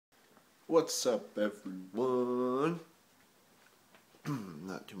What's up, everyone?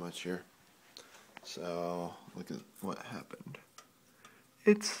 Not too much here. So, look at what happened.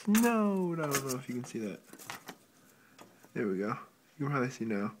 It snowed! I don't know if you can see that. There we go. You can probably see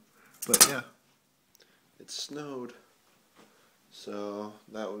now. But yeah, it snowed. So,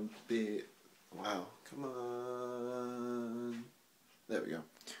 that would be... Wow, come on. There we go.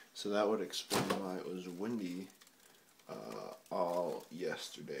 So that would explain why it was windy all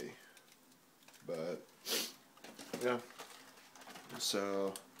yesterday. But, yeah.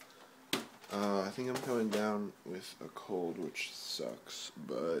 So, I think I'm coming down with a cold, which sucks,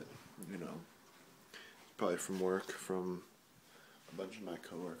 but, you know, probably from work, from a bunch of my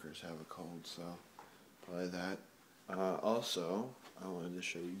coworkers have a cold, so probably that. Also, I wanted to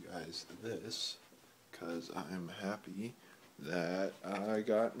show you guys this, because I'm happy that I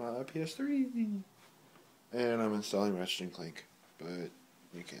got my PS3, and I'm installing Ratchet & Clank, but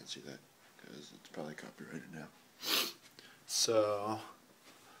you can't see that, because it's probably copyrighted now. So,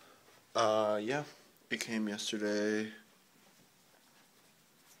 yeah, it came yesterday,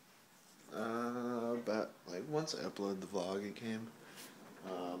 about, like, once I uploaded the vlog, it came,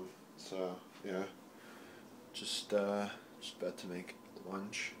 so, yeah, just about to make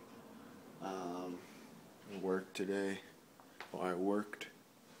lunch. Work today. Well, I worked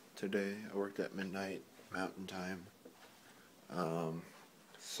today. I worked at midnight Mountain Time.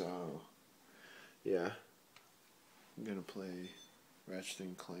 So yeah, I'm gonna play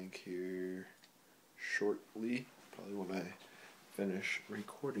Ratchet & Clank here shortly. Probably when I finish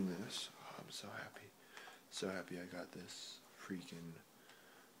recording this. Oh, I'm so happy. So happy I got this freaking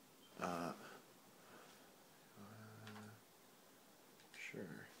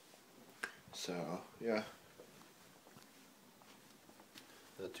sure. So, yeah.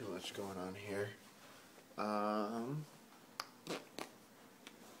 Not too much going on here.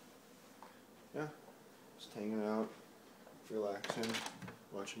 Yeah. Just hanging out, relaxing,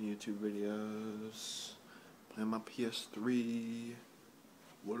 watching YouTube videos, playing my PS3.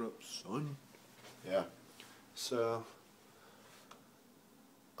 What up, son? Yeah. So,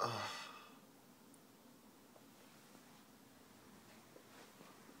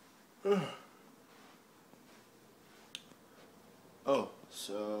 oh,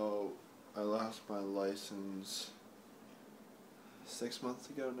 so I lost my license 6 months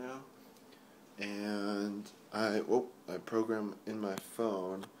ago now, and I programmed in my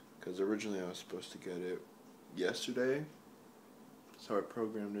phone, because originally I was supposed to get it yesterday, so I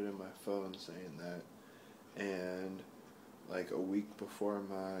programmed it in my phone saying that, and like a week before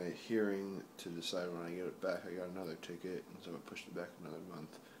my hearing to decide when I get it back, I got another ticket, and so I pushed it back another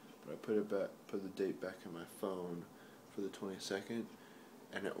month. But I put the date back in my phone for the 22nd,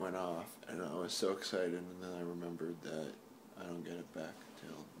 and it went off, and I was so excited, and then I remembered that I don't get it back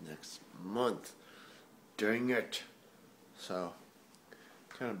till next month. Dang it! So,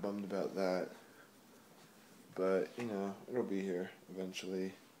 kind of bummed about that, but, you know, it'll be here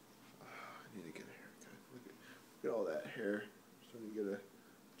eventually. I need to get a haircut. Look at all that hair. So I need to get a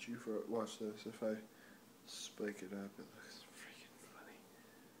chew for it. Watch this. If I spike it up, it looks freaking funny.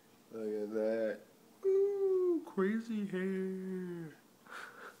 Look at that. Ooh, crazy hair.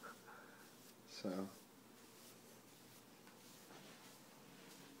 So,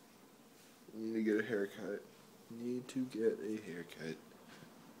 need to get a haircut. Need to get a haircut.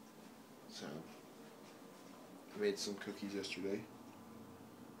 So, I made some cookies yesterday.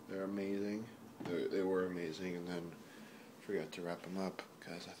 They're amazing. They were amazing, and then forgot to wrap them up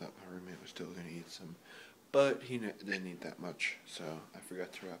because I thought my roommate was still going to eat some. But he didn't eat that much, so I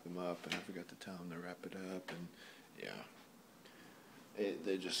forgot to wrap them up, and I forgot to tell him to wrap it up, and yeah.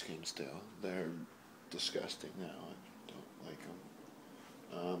 They just came stale. They're disgusting now. I don't like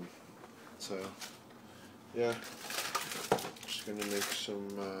them. So, yeah. Just gonna make some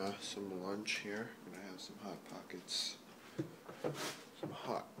lunch here. Gonna have some Hot Pockets. Some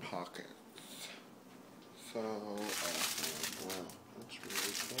Hot Pockets. So, wow, that's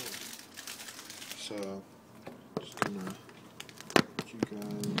really cool. So, just gonna put you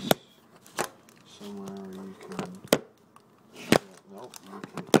guys somewhere where you can. Nope, you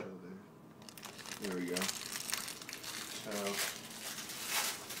can't show there. There we go. So,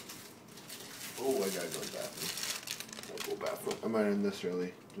 oh, I gotta go to the bathroom. I'll go bathroom. I might end this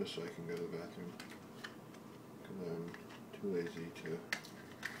early, just so I can go to the bathroom. Because I'm too lazy to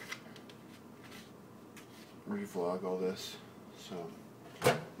revlog all this. So,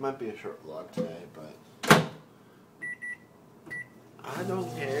 might be a short vlog today, but I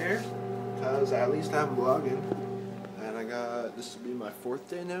don't care, because at least I'm vlogging. And I got, this will be my 4th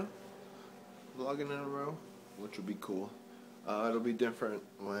day now, vlogging in a row, which will be cool. It'll be different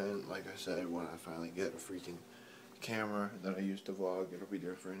when, like I said, when I finally get a freaking camera that I use to vlog. It'll be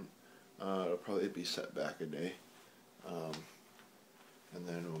different. It'll probably be set back a day, and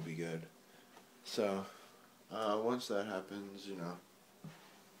then it'll be good. So once that happens, you know,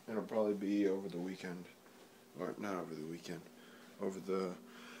 it'll probably be over the weekend, or not over the weekend, over the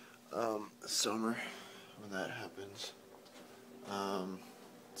summer when that happens.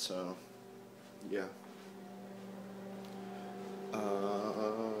 So yeah.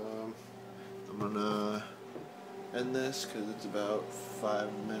 I'm gonna end this because it's about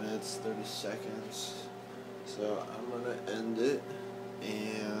 5 minutes 30 seconds, so I'm gonna end it,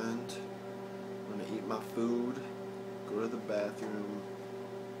 and I'm gonna eat my food, go to the bathroom,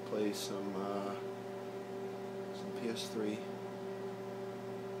 play some PS3,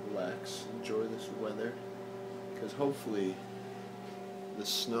 relax, enjoy this weather, because hopefully the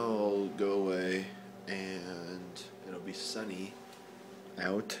snow will go away and it'll be sunny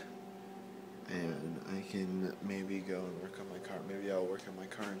out, and I can maybe go and work on my car. Maybe I'll work on my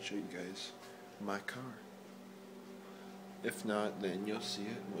car and show you guys my car. If not, then you'll see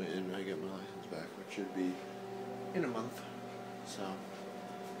it when I get my license back, which should be in a month. So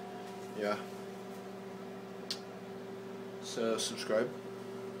yeah, so subscribe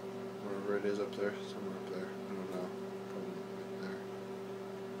wherever it is up there, somewhere up there, I don't know, probably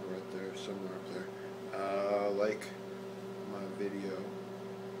right there, somewhere up there. Like my video,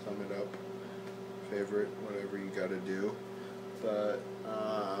 thumb it up, favorite, whatever you gotta do. But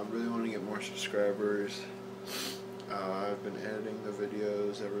I really want to get more subscribers. I've been editing the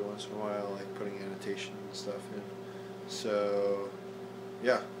videos every once in a while, like putting annotation and stuff in. So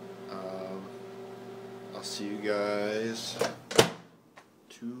yeah, I'll see you guys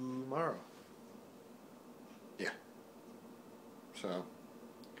tomorrow. Yeah. So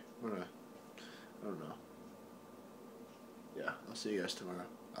I don't know. Yeah, I'll see you guys tomorrow.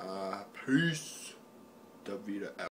 Peace. Davida out.